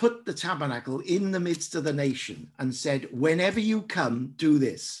 God put the tabernacle in the midst of the nation and said, whenever you come, do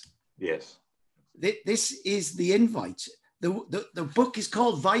this. Yes. This is the invite. The book is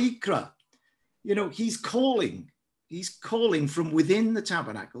called Vayikra. You know, he's calling from within the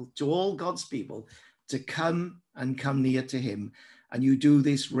tabernacle to all God's people to come near to him. And you do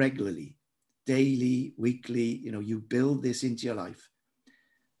this regularly, daily, weekly, you know, you build this into your life.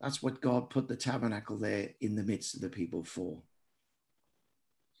 That's what God put the tabernacle there in the midst of the people for.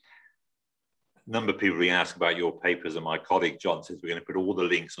 A number of people being asked about your papers, and my colleague John says we're going to put all the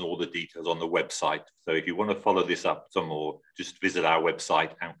links and all the details on the website. So if you want to follow this up some more, just visit our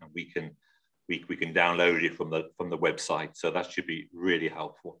website and we can download it from the website. So that should be really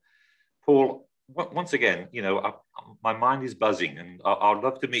helpful. Paul, once again, you know, my mind is buzzing, and I'd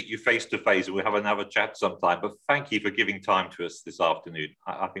love to meet you face to face, and we'll have another chat sometime. But thank you for giving time to us this afternoon.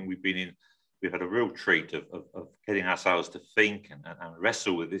 I think we've had a real treat of getting ourselves to think and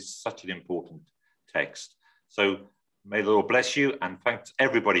wrestle with this such an important text. So may the Lord bless you, and thanks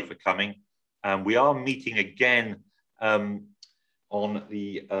everybody for coming. We are meeting again on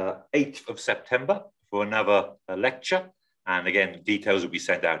the 8th of September for another lecture. And again, details will be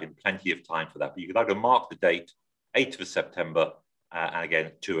sent out in plenty of time for that. But you can either mark the date, 8th of September, and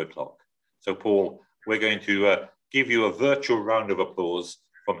again, 2 o'clock. So Paul, we're going to give you a virtual round of applause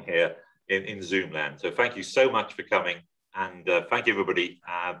from here in Zoom land. So thank you so much for coming, and thank you everybody.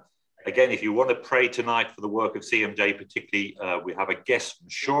 Again, if you want to pray tonight for the work of CMJ, particularly, we have a guest from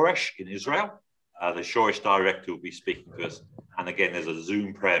Shoresh in Israel. The Shoresh director will be speaking to us. And again, there's a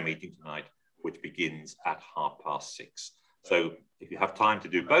Zoom prayer meeting tonight, which begins at 6:30. So if you have time to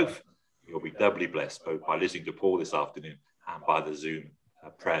do both, you'll be doubly blessed, both by listening to Paul this afternoon and by the Zoom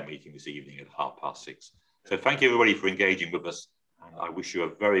prayer meeting this evening at 6:30. So thank you everybody for engaging with us, and I wish you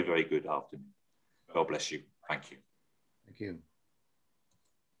a very, very good afternoon. God bless you. Thank you. Thank you.